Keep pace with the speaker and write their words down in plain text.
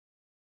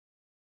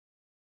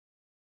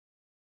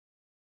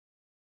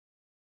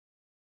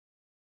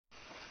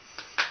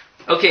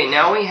Okay,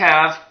 now we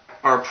have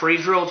our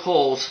pre-drilled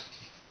holes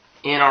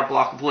in our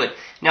block of wood.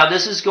 Now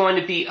this is going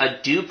to be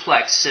a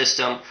duplex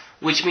system,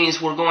 which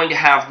means we're going to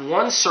have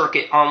one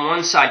circuit on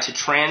one side to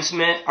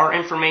transmit our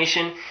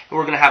information, and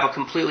we're going to have a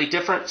completely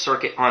different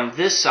circuit on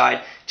this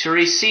side to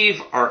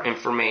receive our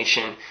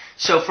information.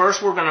 So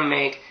first we're going to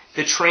make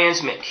the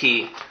transmit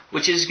key,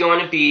 which is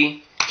going to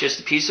be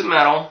just a piece of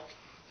metal,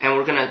 and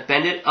we're going to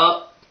bend it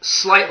up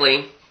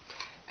slightly,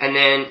 and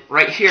then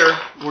right here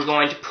we're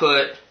going to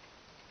put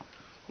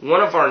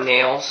one of our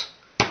nails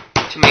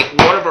to make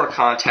one of our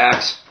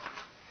contacts,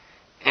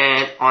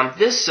 and on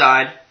this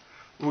side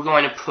we're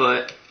going to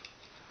put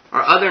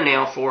our other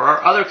nail for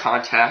our other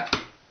contact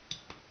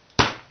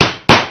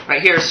right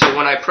here. So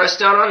when I press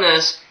down on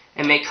this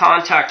and make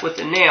contact with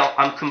the nail,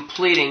 I'm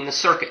completing the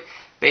circuit,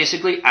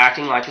 basically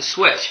acting like a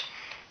switch.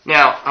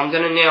 Now I'm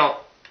going to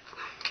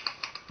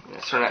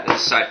turn that to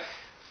this side.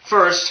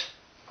 First,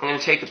 I'm going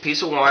to take a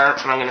piece of wire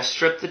and I'm going to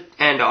strip the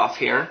end off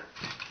here.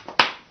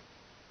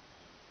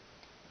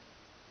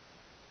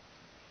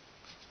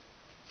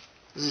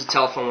 This is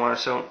telephone wire,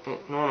 so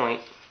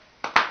normally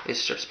it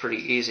strips pretty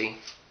easy.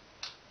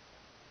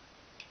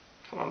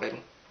 Come on, baby.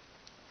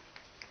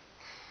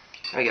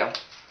 There we go.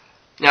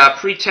 Now I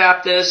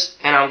pre-tap this,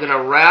 and I'm going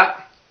to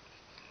wrap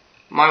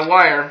my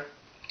wire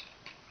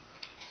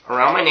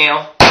around my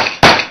nail,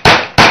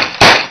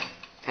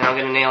 and I'm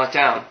going to nail it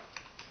down.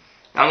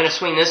 Now I'm going to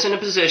swing this into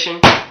position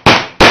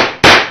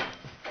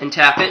and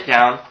tap it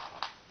down.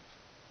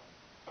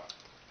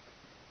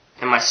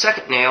 And my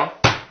second nail,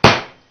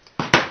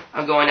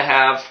 I'm going to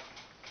have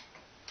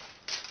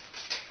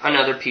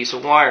another piece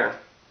of wire.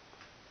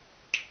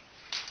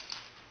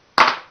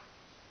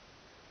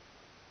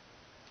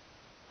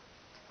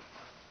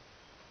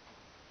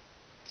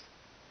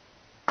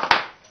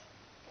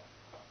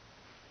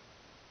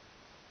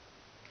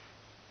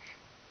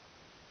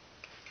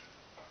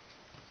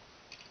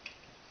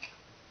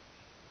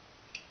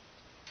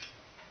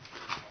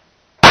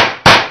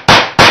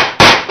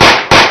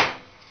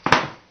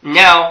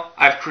 Now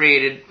I've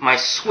created my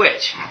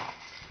switch,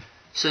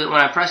 so that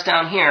when I press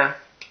down here,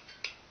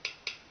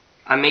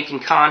 I'm making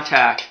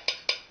contact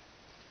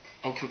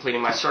and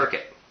completing my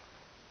circuit.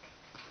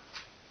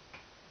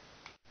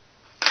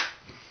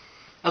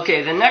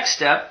 Okay, the next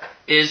step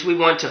is we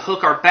want to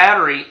hook our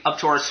battery up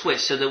to our switch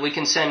so that we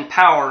can send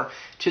power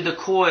to the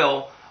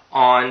coil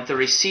on the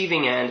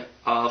receiving end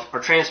of our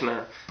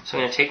transmitter. So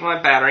I'm going to take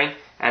my battery,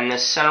 and the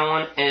center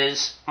one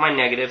is my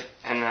negative,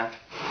 and the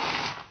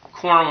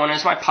corner one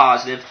is my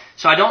positive.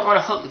 So I don't want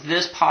to hook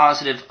this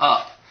positive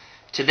up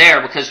to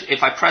there, because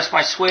if I press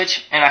my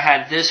switch and I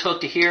had this hooked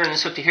to here and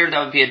this hooked to here,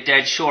 that would be a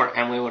dead short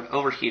and we would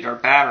overheat our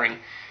battery.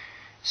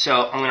 So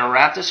I'm going to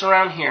wrap this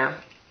around here,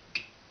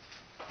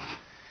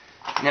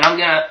 and then I'm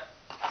going to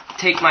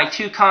take my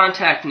two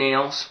contact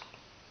nails,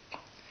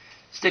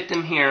 stick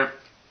them here,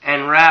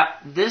 and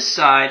wrap this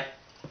side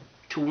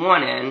to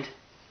one end,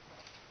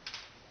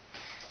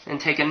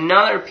 and take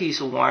another piece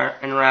of wire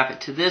and wrap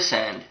it to this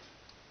end.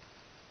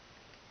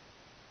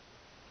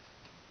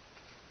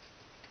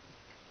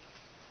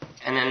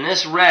 And then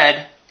this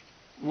red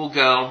will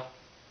go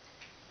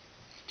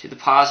to the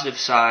positive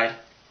side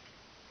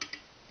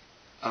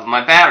of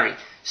my battery.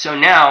 So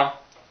now,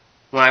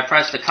 when I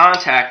press the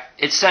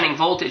contact, it's sending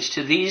voltage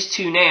to these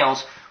two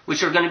nails,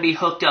 which are going to be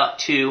hooked up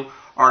to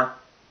our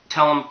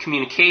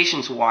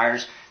telecommunications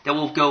wires that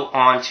will go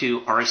on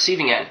to our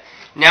receiving end.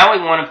 Now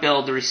we want to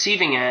build the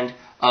receiving end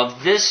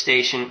of this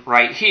station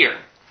right here.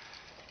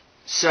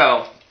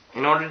 So,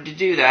 in order to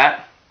do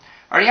that,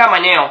 I already have my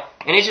nail,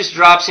 and it just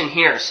drops in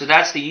here, so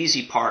that's the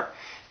easy part.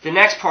 The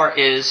next part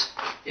is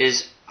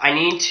I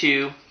need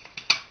to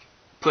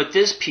put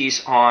this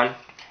piece on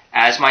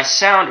as my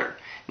sounder.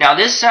 Now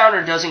this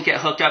sounder doesn't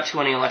get hooked up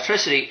to any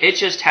electricity, it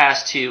just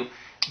has to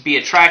be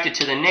attracted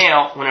to the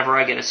nail whenever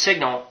I get a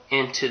signal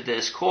into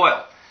this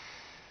coil.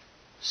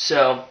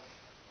 So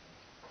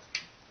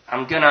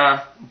I'm going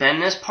to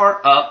bend this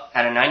part up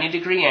at a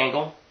 90-degree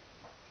angle,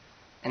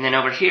 and then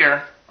over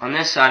here on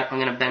this side I'm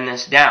going to bend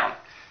this down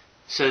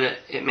so that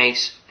it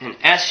makes an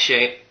S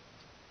shape,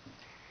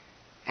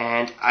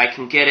 and I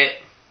can get it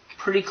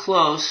pretty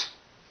close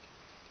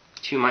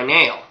to my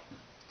nail,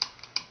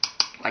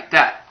 like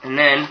that. And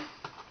then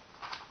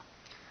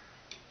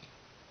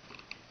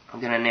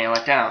I'm going to nail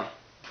it down.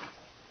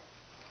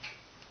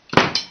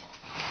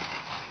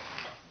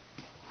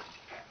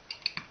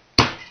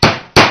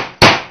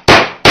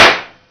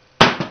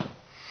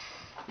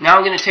 Now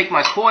I'm going to take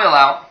my coil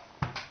out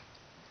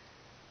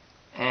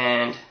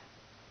and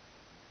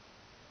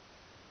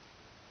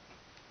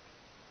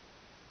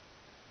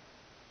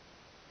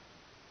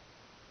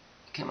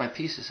get my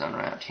pieces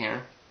unwrapped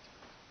here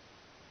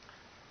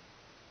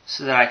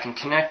so that I can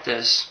connect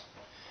this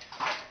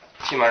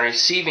to my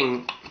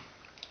receiving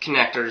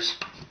connectors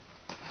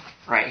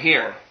right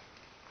here.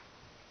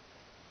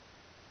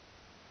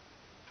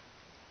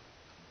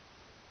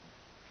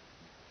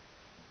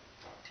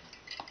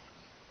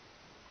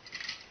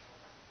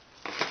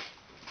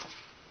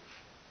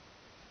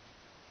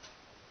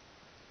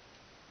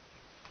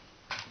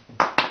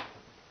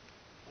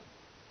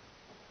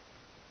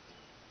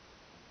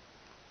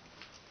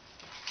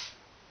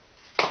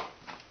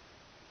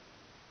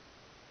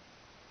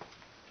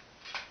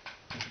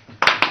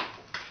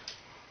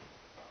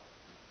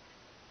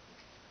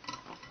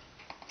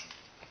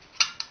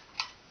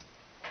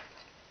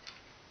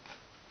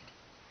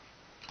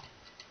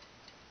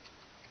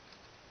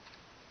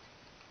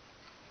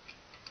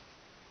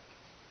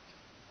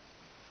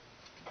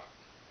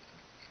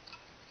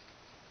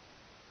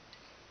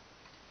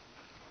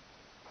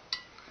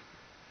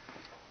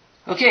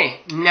 Okay,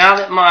 now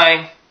that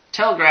my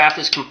telegraph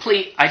is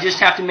complete, I just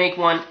have to make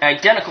one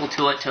identical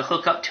to it to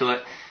hook up to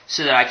it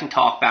so that I can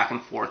talk back and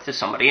forth to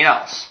somebody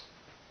else.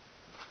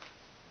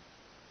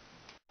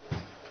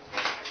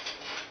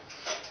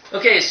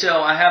 Okay,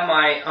 so I have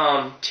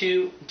my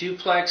 2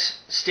 duplex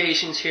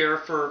stations here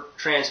for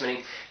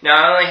transmitting. Now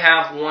I only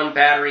have one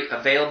battery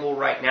available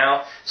right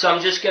now, so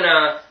I'm just going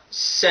to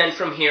send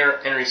from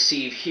here and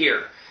receive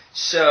here.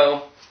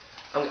 So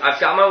I've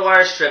got my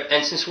wire strip,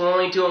 and since we're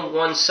only doing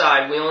one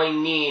side, we only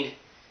need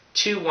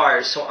 2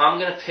 wires. So I'm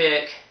going to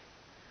pick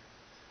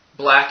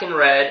black and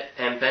red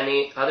and bend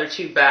the other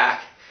 2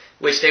 back,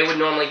 which they would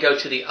normally go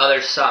to the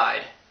other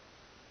side.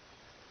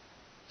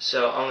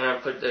 So I'm going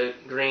to put the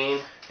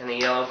green and the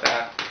yellow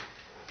back.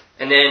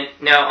 And then,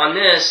 now on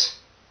this,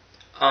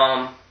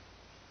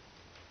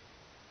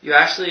 you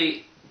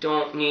actually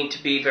don't need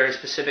to be very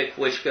specific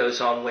which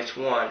goes on which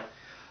one.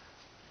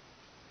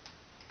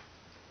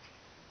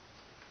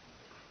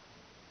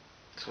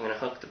 So I'm going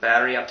to hook the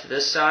battery up to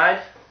this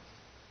side.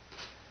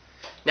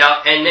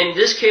 Now, and then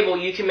this cable,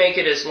 you can make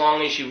it as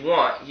long as you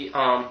want.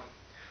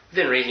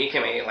 Within reason, you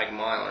can make it like a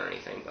mile or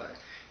anything, but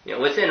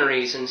within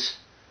reasons,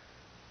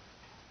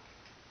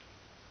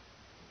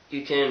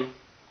 you can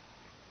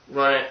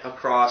run it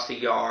across the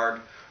yard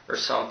or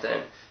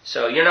something.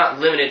 So you're not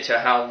limited to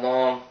how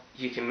long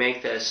you can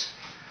make this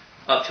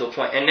up to a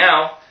point. And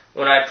now,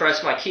 when I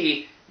press my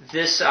key,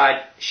 this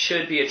side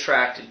should be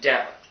attracted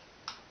down.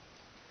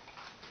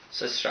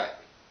 So let's try it.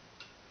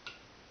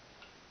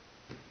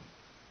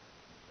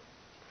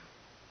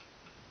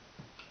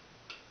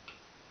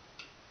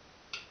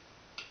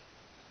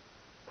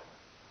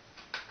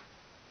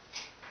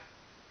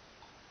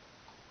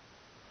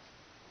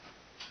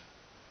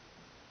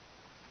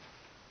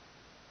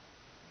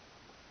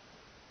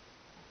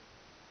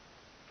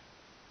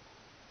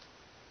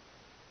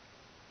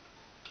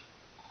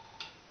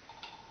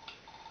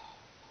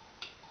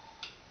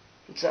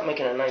 It's not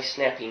making a nice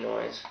snappy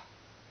noise.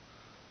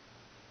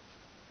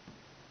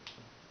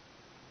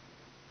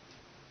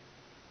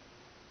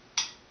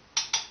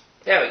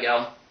 There we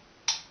go.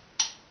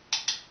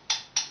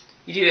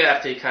 You do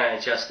have to kind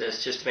of adjust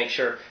this just to make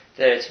sure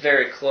that it's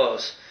very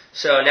close.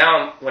 So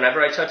now,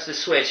 whenever I touch the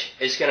switch,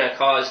 it's going to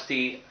cause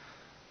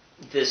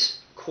this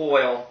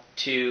coil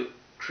to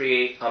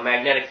create a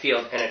magnetic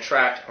field and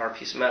attract our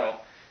piece of metal.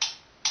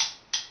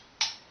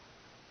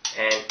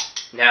 And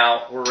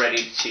now we're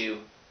ready to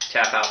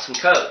tap out some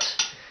codes.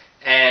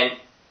 And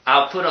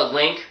I'll put a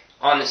link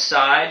on the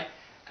side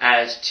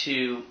as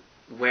to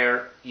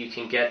where you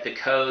can get the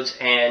codes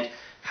and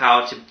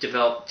how to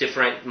develop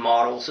different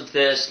models of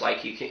this.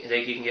 Like you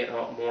can get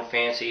more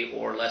fancy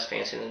or less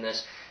fancy than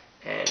this.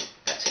 And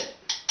that's it.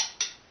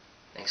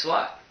 Thanks a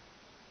lot.